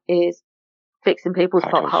about is fixing people's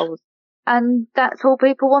potholes. And that's all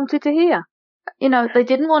people wanted to hear. They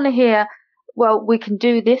didn't want to hear, well, we can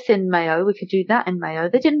do this in Mayo, we could do that in Mayo.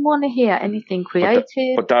 They didn't want to hear anything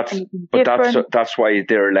creative. That's why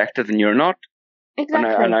they're elected and you're not.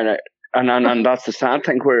 Exactly. And that's the sad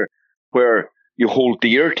thing where you hold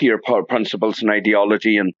dear to your principles and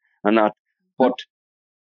ideology and that. But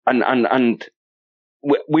and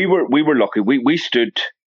we were lucky. We stood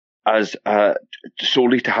as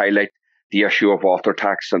solely to highlight the issue of author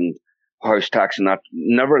tax and house tax and that.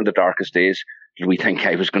 Never in the darkest days did we think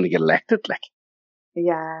I was going to get elected.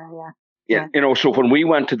 Yeah. So when we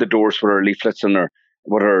went to the doors with our leaflets and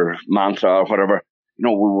with our mantra or whatever, we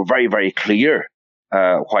were very, very clear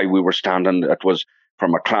why we were standing. It was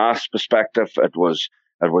from a class perspective. It was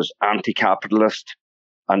anti-capitalist,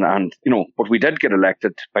 and but we did get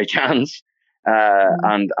elected by chance.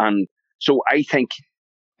 And so I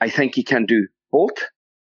think you can do both.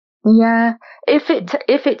 Yeah, if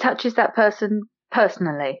it touches that person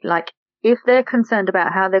personally, like if they're concerned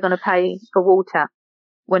about how they're going to pay for water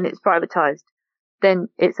when it's privatised, then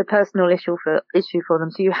it's a personal issue for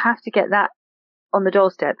them. So you have to get that on the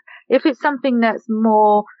doorstep. If it's something that's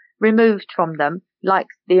more removed from them, like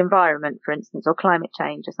the environment, for instance, or climate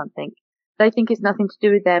change or something, they think it's nothing to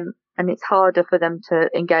do with them, and it's harder for them to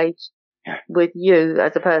engage with you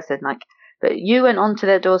as a person. But you went onto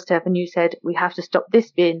their doorstep and you said, we have to stop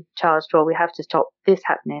this being charged, or we have to stop this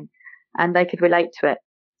happening, and they could relate to it.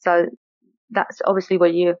 So that's obviously where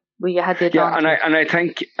you had the advantage. Yeah, and I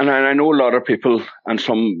think, and I know a lot of people and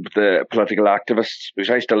some of the political activists, because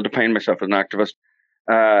I still define myself as an activist,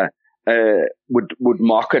 would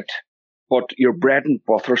mock it. But your bread and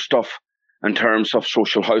butter stuff in terms of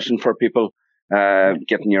social housing for people,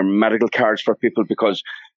 getting your medical cards for people, because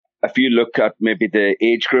if you look at maybe the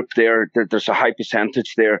age group there's a high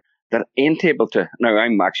percentage there that ain't able to. Now,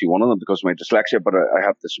 I'm actually one of them because of my dyslexia, but I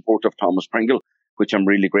have the support of Thomas Pringle, which I'm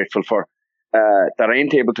really grateful for, that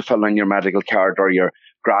ain't able to fill in your medical card or your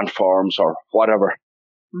grant forms or whatever.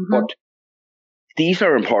 Mm-hmm. But these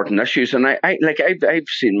are important issues, and I've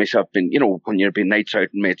seen myself when you've been nights out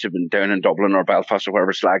and mates have been down in Dublin or Belfast or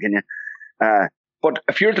wherever slagging you. But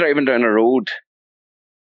if you're driving down a road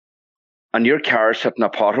and your car's hitting a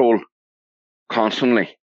pothole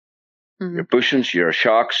constantly, your bushings, your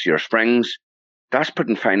shocks, your springs, that's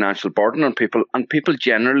putting financial burden on people, and people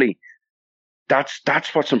generally, that's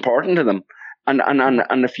what's important to them.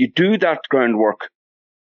 And if you do that groundwork,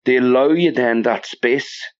 they allow you then that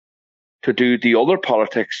space to do the other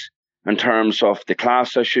politics in terms of the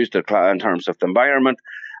class issues, in terms of the environment.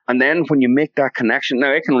 And then when you make that connection,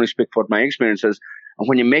 now I can only speak for what my experience is, and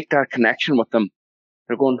when you make that connection with them,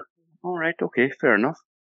 they're going, all right, okay, fair enough.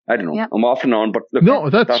 I don't know. Yep. I'm off and on, but look, no,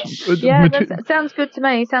 that sounds good to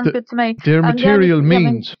me. Their material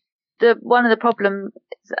means. One of the problems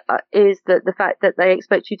is that the fact that they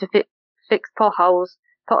expect you to fix potholes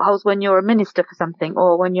when you're a minister for something,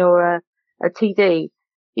 or when you're a TD.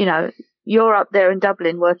 You're up there in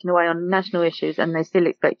Dublin working away on national issues, and they still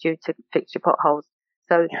expect you to fix your potholes.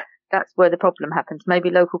 So that's where the problem happens.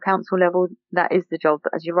 Maybe local council level, that is the job,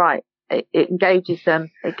 but as you're right, it engages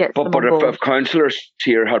them, it gets them on board. But if councillors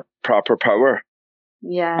here had proper power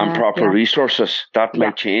and proper resources, that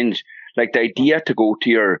might change. Like the idea to go to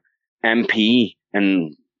your MP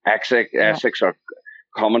in Essex or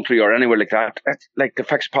Commentry or anywhere like that, like to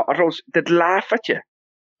fix potholes, they'd laugh at you.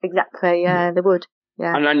 Exactly, they would.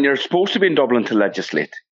 Yeah. And then you're supposed to be in Dublin to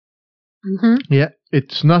legislate. Mm-hmm. Yeah,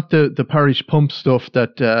 it's not the parish pump stuff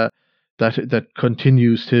that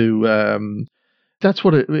continues to. That's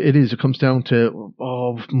what it is. It comes down to,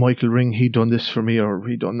 Michael Ring, he done this for me or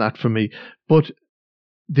he done that for me. But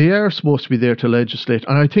they are supposed to be there to legislate,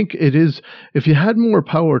 and I think it is. If you had more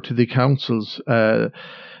power to the councils,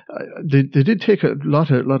 they did take a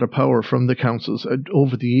lot of power from the councils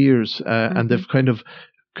over the years, and they've kind of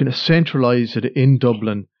centralised it in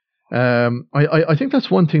Dublin. I think that's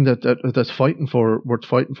one thing that's worth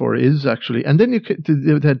fighting for is actually, and then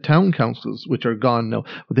they had town councils which are gone now.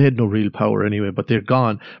 Well, they had no real power anyway, but they're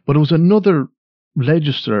gone. But it was another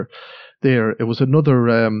legislature there. It was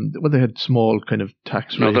another they had small kind of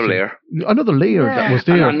tax another layer that was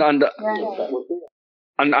there.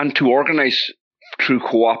 and to organise through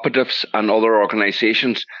cooperatives and other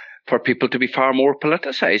organisations for people to be far more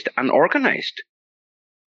politicised and organised.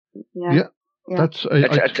 Yeah. That's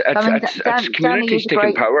it's communities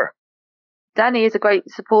taking power. Danny is a great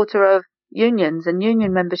supporter of unions and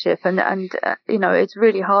union membership, and it's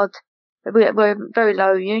really hard. We're very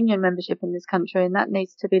low union membership in this country, and that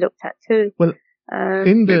needs to be looked at too. Well,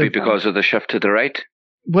 maybe because of the shift to the right.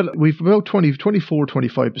 Well, we've about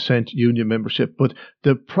 25% union membership, but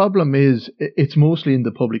the problem is it's mostly in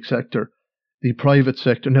the public sector. The private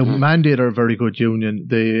sector now, Mandate are a very good union.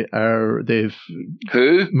 They've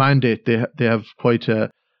who Mandate. They have quite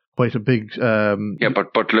a big.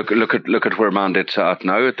 But look at where Mandate's at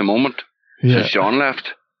now at the moment. Since John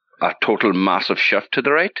left, a total massive shift to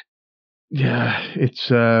the right. Yeah,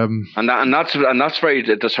 it's and that's very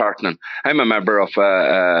disheartening. I'm a member of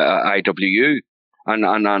IWU, and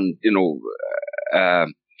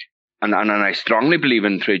I strongly believe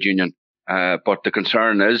in trade union. But the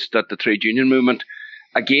concern is that the trade union movement,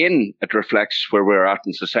 again, it reflects where we're at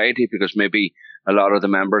in society, because maybe a lot of the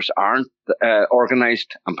members aren't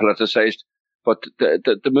organised and politicised. But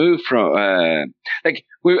the move from I've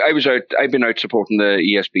been out supporting the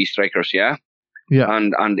ESB strikers,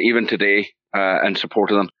 and even today in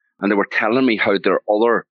support of them, and they were telling me how their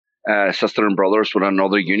other sister and brothers within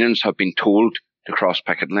other unions have been told to cross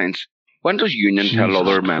picket lines. When does union tell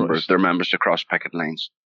other members, their members, to cross picket lines?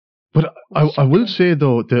 But I will say,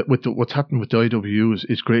 though, that what's happened with the IWU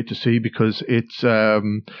is great to see, because it's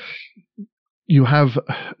you have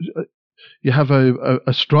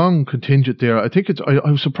a strong contingent there. I think I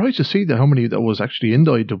was surprised to see how many that was actually in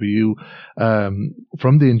the IWU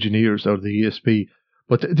from the engineers out of the ESB.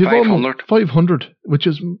 But they've 500. 500, which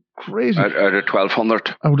is crazy. Out of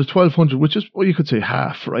 1,200. Out of 1,200, which is, well, you could say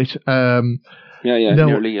half, right?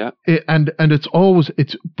 Nearly, yeah. And it's always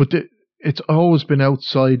been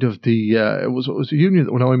outside of the. It was a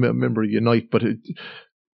union when I'm a member of Unite, but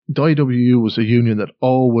the IWU was a union that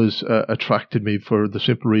always attracted me for the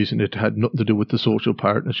simple reason it had nothing to do with the social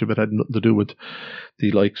partnership. It had nothing to do with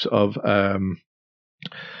the likes of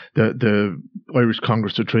the Irish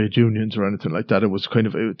Congress of Trade Unions or anything like that. It was kind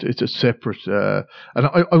of it's a separate. And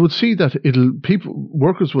I would see that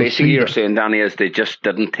workers will basically see you're that. Saying, Danny, is they just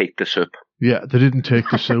didn't take the soup. Yeah, they didn't take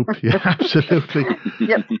the soup. Yeah, absolutely.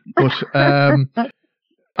 Yep. But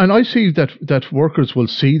and I see that workers will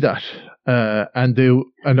see that, and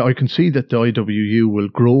I can see that the IWU will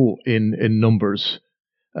grow in numbers.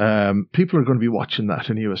 People are going to be watching that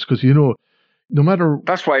anyways, because no matter.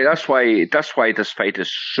 That's why this fight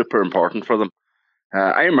is super important for them.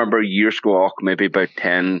 I remember years ago, maybe about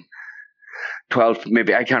 10, 12,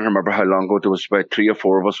 maybe, I can't remember how long ago, there was about 3 or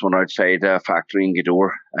 4 of us went outside a factory in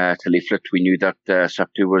Gweedore to leaflet. We knew that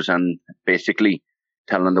SIPTU was basically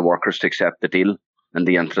telling the workers to accept the deal in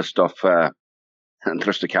the interest of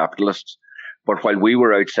capitalists. But while we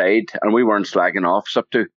were outside, and we weren't slagging off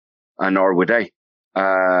SIPTU, nor would I,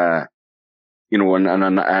 and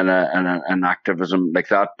activism like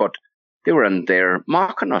that, but they were in there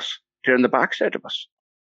mocking us. They're in the backside of us.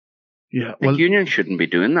 Yeah, well, unions shouldn't be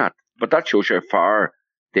doing that. But that shows how far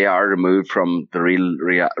they are removed from the real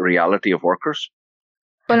reality of workers.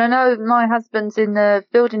 Well, I know my husband's in the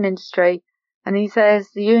building industry, and he says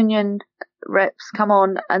the union reps come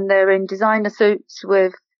on and they're in designer suits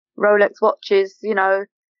with Rolex watches,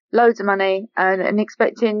 loads of money, and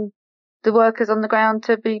expecting the workers on the ground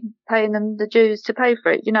to be paying them the dues to pay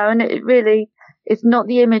for it, and it really, it's not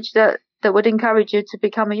the image that would encourage you to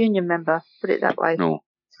become a union member, put it that way. No.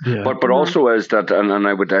 Yeah. But also is that, and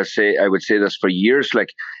I would say this for years,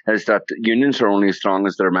 is that unions are only as strong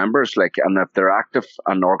as their members, and if they're active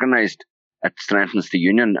and organised, it strengthens the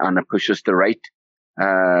union and it pushes the right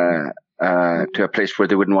to a place where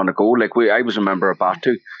they wouldn't want to go. I was a member of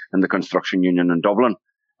BATU in the construction union in Dublin,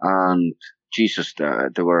 and Jesus,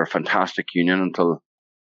 they were a fantastic union until,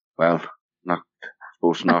 well,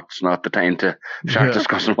 it's not the time to start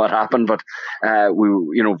discussing what happened, but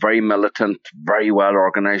we very militant, very well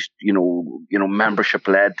organised, membership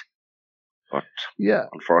led, but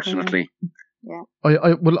unfortunately, I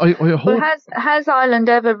hope. Well, has Ireland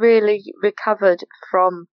ever really recovered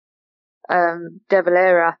from De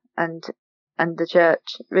Valera and the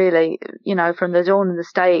church? Really, from the dawn of the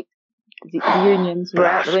state. The unions were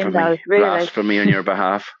out the window, really. Blasphemy on your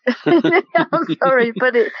behalf. I'm sorry,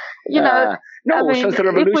 but since the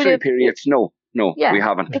revolutionary periods, no, we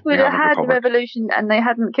haven't. If we'd have had the revolution and they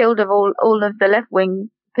hadn't killed all of the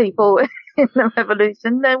left-wing people in the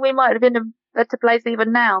revolution, then we might have been a better place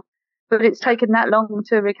even now. But it's taken that long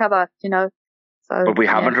to recover, So, but we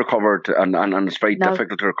haven't recovered, and it's very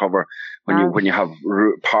difficult to recover when you have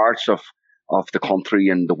parts of of the country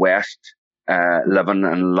in the West living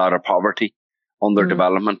in a lot of poverty,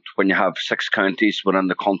 underdevelopment, when you have 6 counties within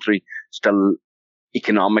the country still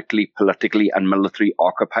economically, politically and military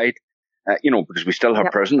occupied, because we still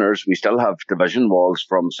have prisoners, we still have division walls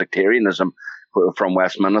from sectarianism from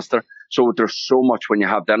Westminster. So there's so much when you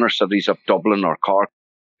have the inner cities of Dublin or Cork,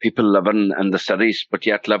 people living in the cities but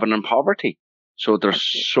yet living in poverty. So there's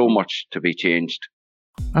so much to be changed.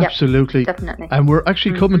 Absolutely. Yep, definitely. And we're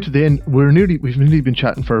actually coming to the end. We've nearly been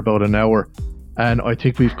chatting for about an hour, and I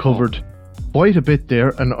think we've covered quite a bit there.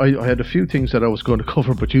 And I had a few things that I was going to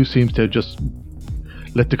cover, but you seem to just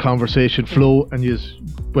let the conversation flow, and you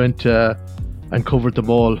went and covered them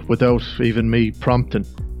all without even me prompting,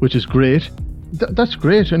 which is great. That's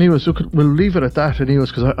great. Anyways, look, we'll leave it at that. Anyways,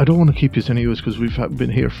 because I don't want to keep you anyways, because we've been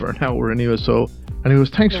here for an hour anyway. So, anyways,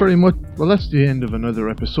 thanks very much. Well, that's the end of another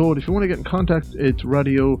episode. If you want to get in contact, it's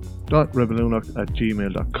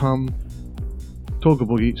radio.rebelunach@gmail.com. Tóga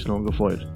Buggy, Slán go Fóill.